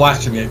you haven't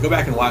watched him yet, go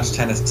back and watch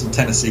some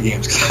Tennessee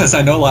games, because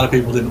I know a lot of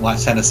people didn't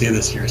watch Tennessee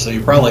this year, so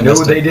you probably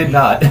missed it. No, they did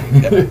not.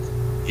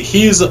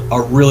 He's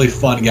a really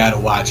fun guy to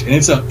watch, and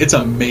it's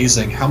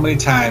amazing how many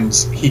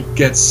times he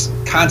gets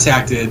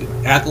contacted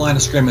at the line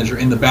of scrimmage or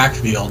in the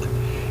backfield,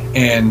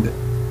 and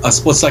a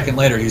split second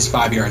later he's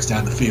 5 yards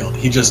down the field.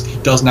 He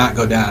does not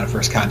go down at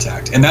first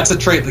contact, and that's a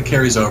trait that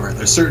carries over.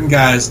 There's certain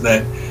guys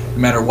that, no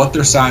matter what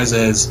their size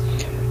is,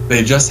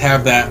 they just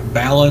have that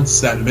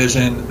balance, that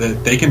vision,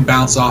 that they can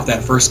bounce off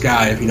that first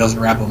guy if he doesn't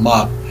wrap them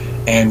up.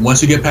 And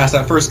once you get past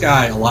that first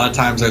guy, a lot of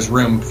times there's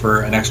room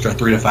for an extra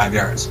 3 to 5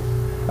 yards.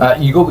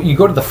 You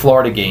go to the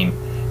Florida game,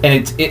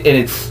 and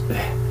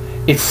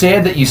it's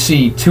sad that you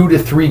see 2 to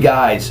 3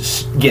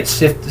 guys get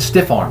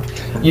stiff armed.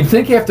 You'd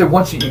think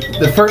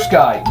the first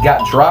guy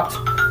got dropped,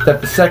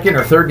 that the second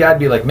or third guy'd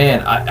be like,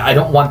 man, I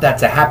don't want that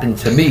to happen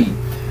to me.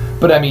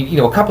 But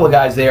a couple of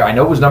guys there. I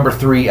know it was number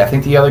 3. I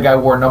think the other guy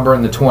wore a number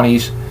in the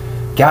 20s.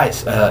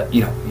 Guys,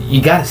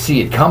 you got to see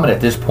it coming at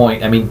this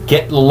point.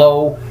 Get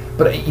low.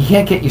 But you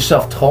can't get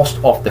yourself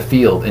tossed off the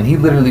field. And he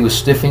literally was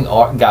stiffing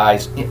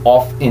guys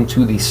off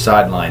into the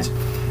sidelines.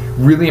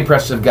 Really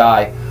impressive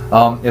guy.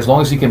 As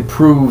long as he can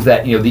prove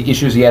that the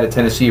issues he had at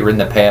Tennessee are in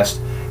the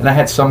past. And I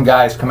had some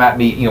guys come at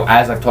me,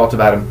 as I've talked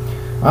about him.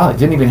 Wow, he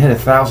didn't even hit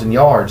 1,000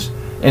 yards.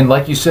 And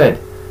like you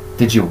said,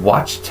 did you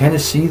watch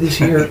Tennessee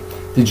this year?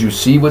 Did you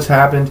see what's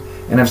happened?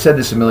 And I've said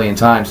this a million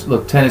times.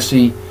 Look,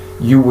 Tennessee,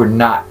 you were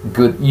not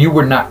good. You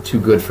were not too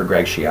good for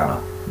Greg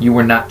Schiano. You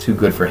were not too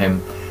good for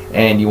him.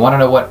 And you want to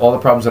know what? All the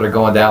problems that are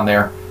going down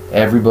there,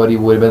 everybody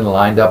would have been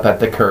lined up at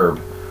the curb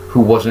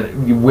who wasn't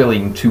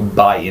willing to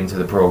buy into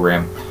the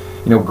program.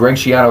 Greg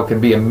Schiano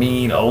can be a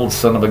mean old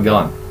son of a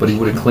gun, but he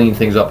would have cleaned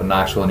things up in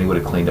Knoxville, and he would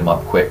have cleaned them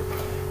up quick.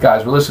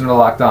 Guys, we're listening to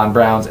Locked On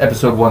Browns,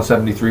 episode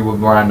 173 with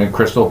Ryan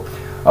McChrystal.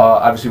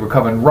 Obviously, we're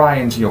covering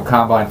Ryan's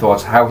combine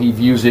thoughts, how he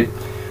views it.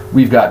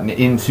 We've gotten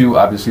into,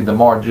 obviously, the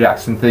Lamar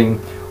Jackson thing.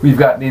 We've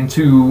gotten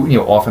into,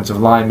 offensive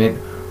linemen,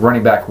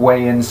 running back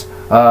weigh-ins.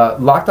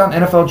 Locked On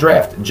NFL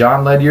Draft.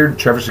 John Ledyard,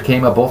 Trevor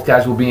Sakema, both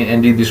guys will be in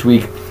Indy this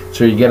week.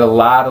 So you get a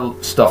lot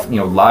of stuff,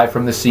 live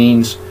from the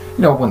scenes,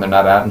 when they're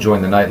not out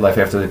enjoying the nightlife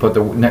after they put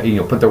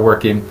their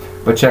work in.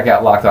 But check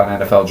out Locked On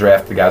NFL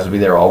Draft. The guys will be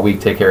there all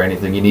week. Take care of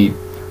anything you need.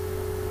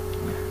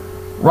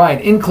 Ryan,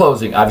 in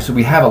closing, obviously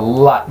we have a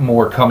lot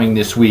more coming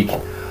this week.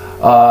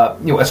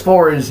 As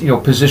far as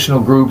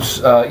positional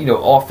groups,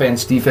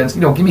 offense, defense.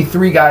 Give me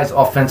 3 guys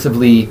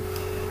offensively,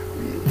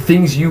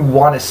 things you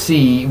want to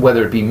see,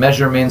 whether it be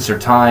measurements or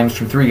times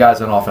from three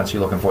guys on offense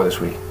you're looking for this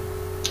week?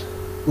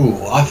 Ooh,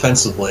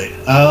 offensively.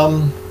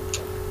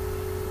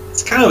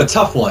 It's kind of a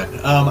tough one.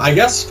 I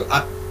guess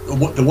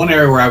the one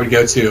area where I would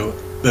go to,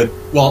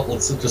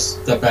 let's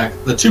just step back.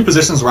 The two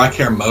positions where I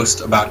care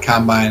most about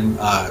combine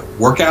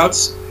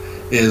workouts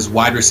is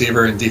wide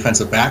receiver and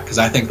defensive back, because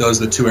I think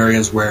those are the two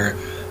areas where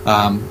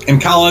in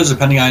college,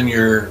 depending on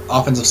your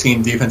offensive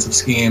scheme, defensive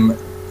scheme,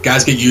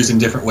 guys get used in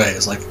different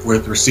ways. Like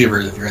with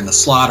receivers, if you're in the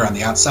slot or on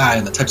the outside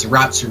and the types of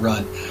routes you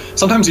run,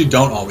 sometimes you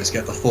don't always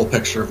get the full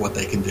picture of what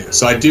they can do.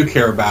 So I do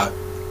care about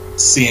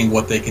seeing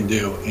what they can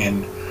do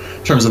in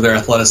terms of their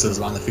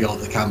athleticism on the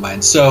field at the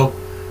combine. So,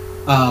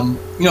 on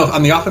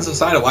the offensive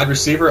side, a wide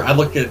receiver, I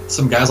look at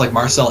some guys like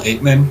Marcel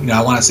Aitman.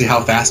 I want to see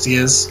how fast he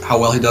is, how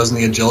well he does in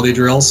the agility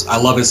drills. I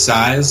love his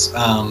size,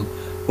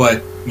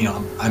 but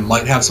I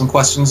might have some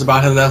questions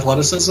about his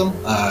athleticism.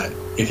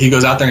 If he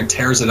goes out there and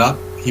tears it up,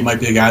 he might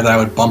be a guy that I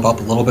would bump up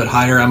a little bit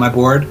higher on my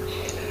board.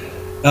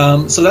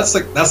 So that's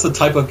the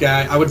type of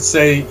guy. I would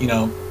say,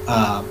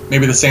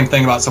 maybe the same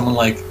thing about someone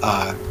like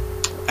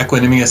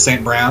Equanimeous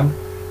St. Brown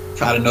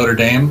out of Notre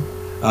Dame.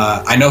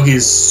 I know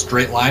he's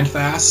straight line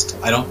fast.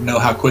 I don't know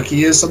how quick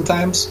he is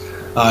sometimes.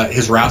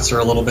 His routes are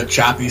a little bit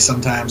choppy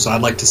sometimes, so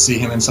I'd like to see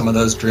him in some of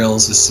those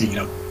drills to see,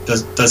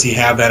 does he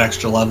have that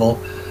extra level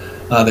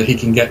that he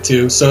can get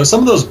to. So some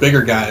of those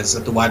bigger guys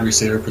at the wide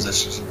receiver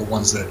positions are the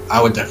ones that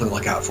I would definitely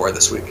look out for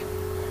this week.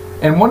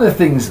 And one of the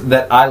things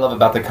that I love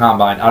about the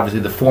combine, obviously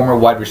the former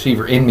wide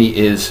receiver in me,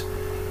 is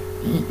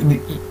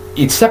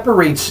it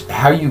separates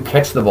how you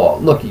catch the ball.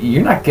 Look,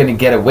 you're not going to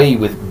get away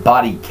with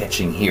body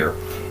catching here.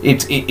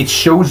 It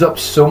shows up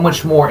so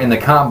much more in the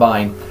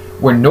combine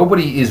where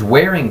nobody is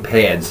wearing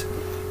pads.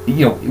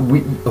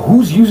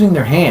 Who's using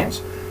their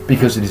hands?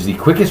 Because it is the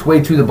quickest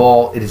way to the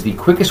ball. It is the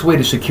quickest way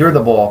to secure the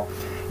ball.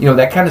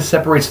 That kind of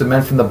separates the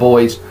men from the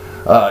boys.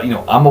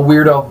 I'm a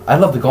weirdo. I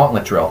love the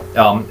gauntlet drill.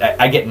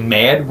 I get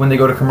mad when they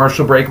go to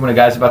commercial break when a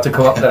guy's about to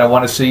go up that I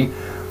want to see.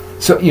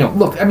 So,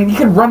 look, you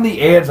can run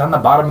the ads on the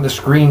bottom of the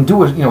screen,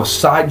 do a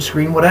side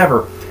screen,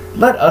 whatever.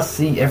 Let us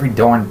see every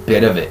darn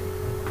bit of it.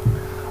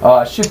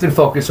 Shifting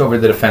focus over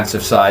the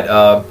defensive side.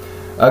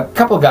 A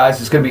couple of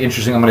guys, it's going to be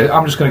interesting.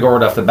 I'm just going to go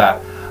right off the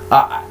bat.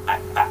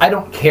 I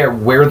don't care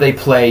where they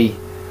play.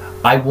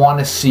 I want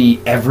to see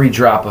every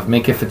drop of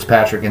Minkah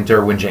Fitzpatrick and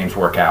Derwin James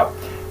work out.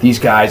 These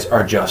guys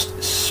are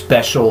just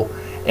special,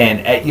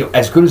 and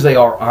as good as they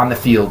are on the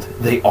field,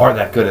 they are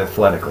that good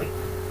athletically.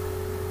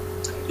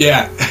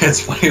 Yeah, it's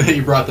funny that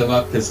you brought them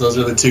up, because those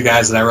are the two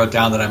guys that I wrote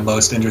down that I'm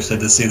most interested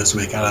to see this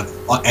week out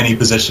of any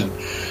position.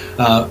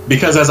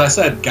 Because, as I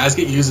said, guys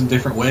get used in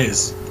different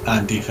ways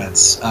on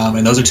defense,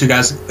 and those are two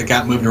guys that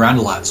got moved around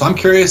a lot. So I'm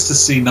curious to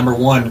see, number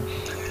one,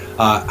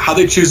 how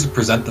they choose to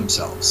present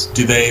themselves.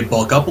 Do they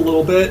bulk up a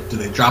little bit? Do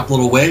they drop a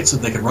little weight so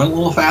they can run a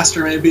little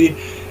faster maybe?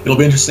 It'll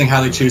be interesting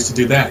how they choose to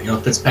do that.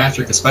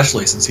 Fitzpatrick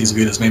especially, since he's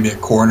viewed as maybe a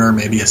corner,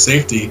 maybe a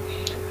safety,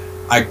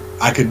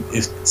 I could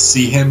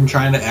see him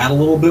trying to add a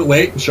little bit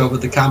weight and show up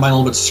at the combine a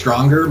little bit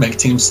stronger, make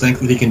teams think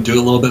that he can do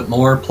a little bit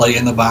more, play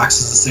in the box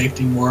as a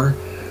safety more.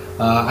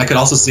 I could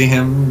also see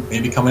him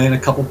maybe coming in a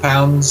couple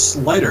pounds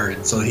lighter,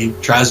 and so he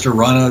tries to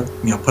run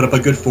put up a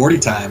good 40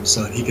 times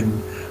so that he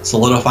can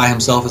solidify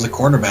himself as a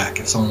cornerback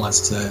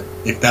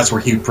if that's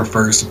where he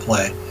prefers to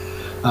play.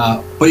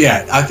 But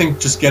yeah, I think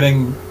just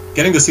getting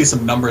to see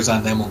some numbers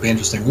on them will be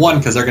interesting. One,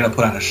 because they're going to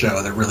put on a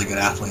show. They're really good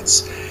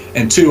athletes.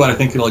 And two, I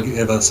think it'll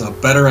give us a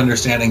better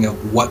understanding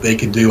of what they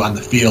can do on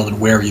the field and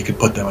where you could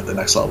put them at the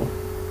next level.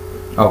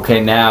 Okay,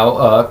 now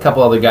a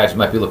couple other guys you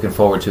might be looking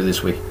forward to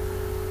this week.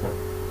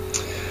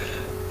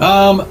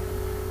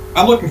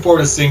 I'm looking forward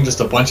to seeing just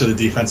a bunch of the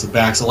defensive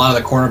backs, a lot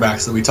of the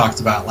cornerbacks that we talked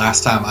about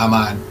last time I'm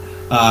on.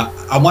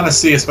 I want to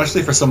see,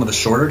 especially for some of the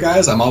shorter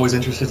guys, I'm always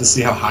interested to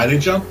see how high they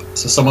jump.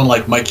 So someone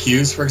like Mike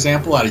Hughes, for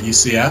example, out of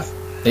UCF.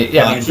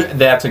 Yeah,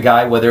 that's a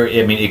guy,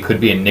 it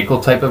could be a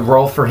nickel type of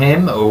role for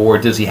him, or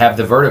does he have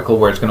the vertical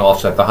where it's going to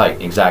offset the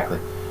height? Exactly.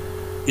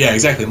 Yeah,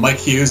 exactly. Mike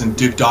Hughes and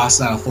Duke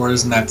Dawson out of Florida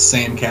is in that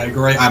same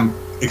category. I'm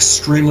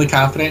extremely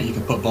confident you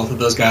can put both of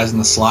those guys in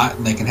the slot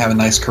and they can have a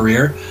nice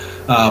career.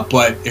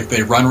 But if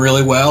they run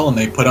really well and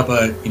they put up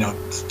a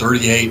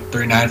 38,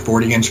 39,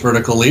 40-inch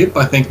vertical leap,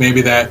 I think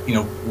maybe that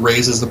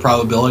raises the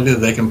probability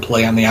that they can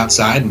play on the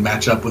outside and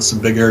match up with some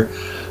bigger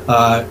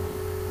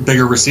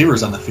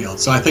receivers on the field.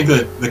 So I think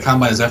that the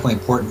combine is definitely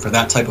important for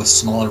that type of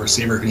smaller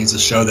receiver who needs to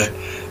show that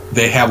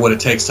they have what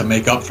it takes to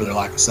make up for their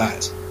lack of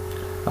size.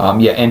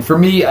 And for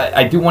me,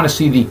 I do want to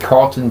see the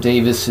Carlton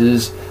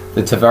Davises,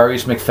 the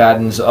Tavarius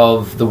McFadden's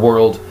of the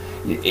world.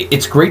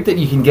 It's great that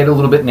you can get a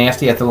little bit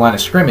nasty at the line of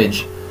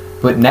scrimmage,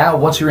 but now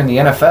once you're in the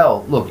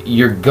NFL, look,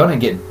 you're going to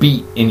get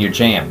beat in your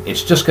jam.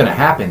 It's just going to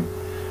happen.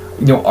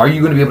 Are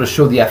you going to be able to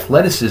show the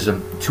athleticism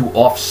to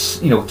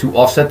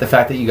offset the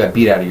fact that you got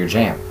beat out of your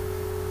jam?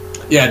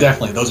 Yeah,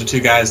 definitely. Those are two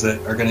guys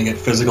that are going to get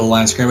physical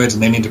line of scrimmage,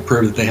 and they need to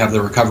prove that they have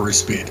the recovery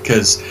speed,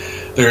 because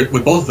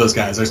with both of those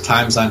guys, there's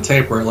times on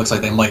tape where it looks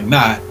like they might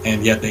not,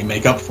 and yet they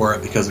make up for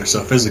it because they're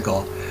so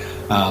physical.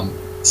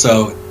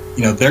 So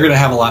they're going to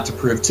have a lot to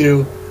prove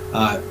too.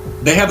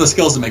 they have the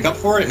skills to make up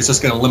for it. It's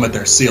just going to limit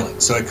their ceiling.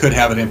 So it could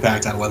have an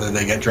impact on whether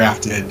they get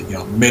drafted,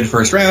 mid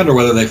first round or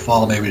whether they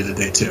fall maybe to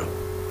day 2.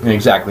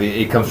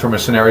 Exactly. It comes from a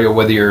scenario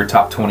whether you're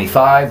top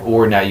 25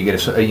 or now you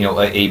get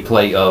a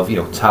play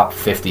of top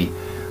 50.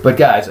 But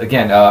guys,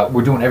 again,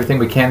 we're doing everything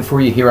we can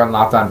for you here on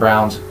Locked On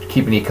Browns,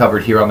 keeping you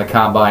covered here on the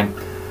Combine.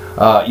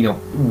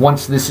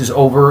 Once this is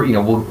over,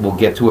 we'll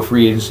get to a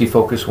free agency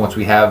focus once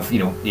we have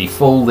a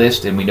full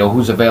list and we know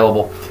who's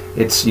available.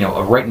 It's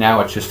right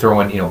now it's just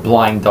throwing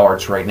blind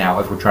darts right now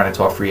if we're trying to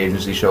talk free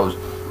agency shows.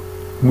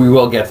 We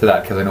will get to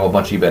that because I know a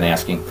bunch of you've been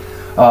asking.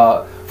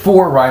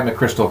 For Ryan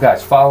McChrystal,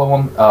 guys, follow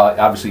him.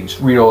 Obviously,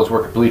 read all his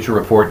work at Bleacher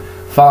Report.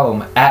 Follow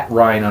him at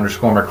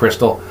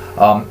Ryan_McChrystal.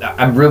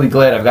 I'm really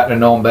glad I've gotten to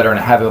know him better and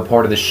have him a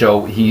part of the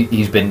show.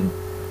 He's been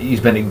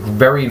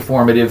very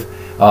informative.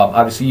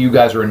 Obviously, you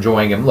guys are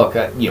enjoying him. Look,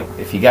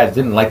 if you guys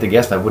didn't like the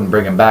guest, I wouldn't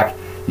bring him back.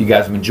 You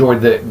guys have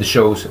enjoyed the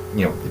shows.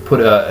 Put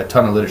a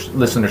ton of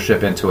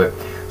listenership into it.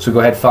 So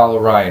go ahead, follow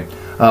Ryan.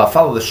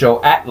 Follow the show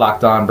at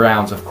Locked On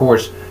Browns. Of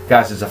course,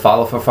 guys, it's a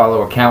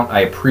follow account.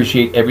 I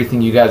appreciate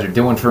everything you guys are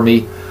doing for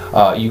me.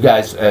 You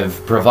guys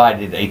have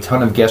provided a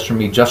ton of guests for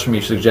me just from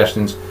your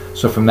suggestions.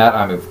 So from that,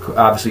 I'm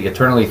obviously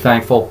eternally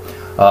thankful.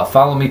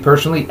 Follow me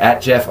personally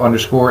at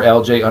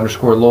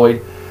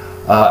Jeff_LJ_Lloyd.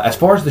 As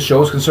far as the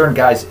show is concerned,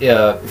 guys,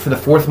 for the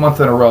 4th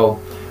month in a row,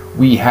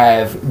 we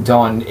have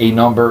done an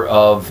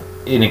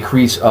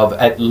increase of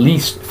at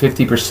least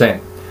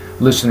 50%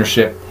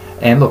 listenership.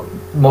 And look,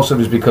 most of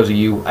it is because of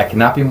you. I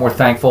cannot be more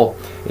thankful.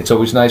 It's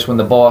always nice when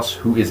the boss,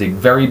 who is a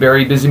very,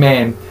 very busy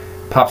man,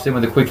 pops in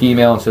with a quick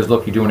email and says,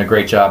 look, you're doing a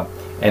great job.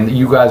 And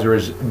you guys are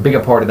as big a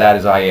part of that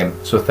as I am.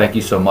 So thank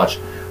you so much.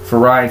 For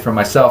Ryan, for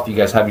myself, you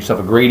guys have yourself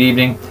a great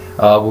evening.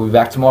 We'll be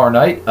back tomorrow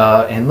night.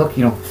 And look,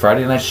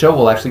 Friday night show,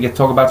 we'll actually get to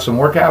talk about some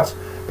workouts.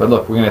 But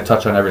look, we're going to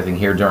touch on everything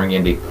here during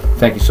Indy.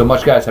 Thank you so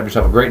much, guys. Have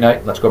yourself a great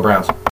night. Let's go Browns.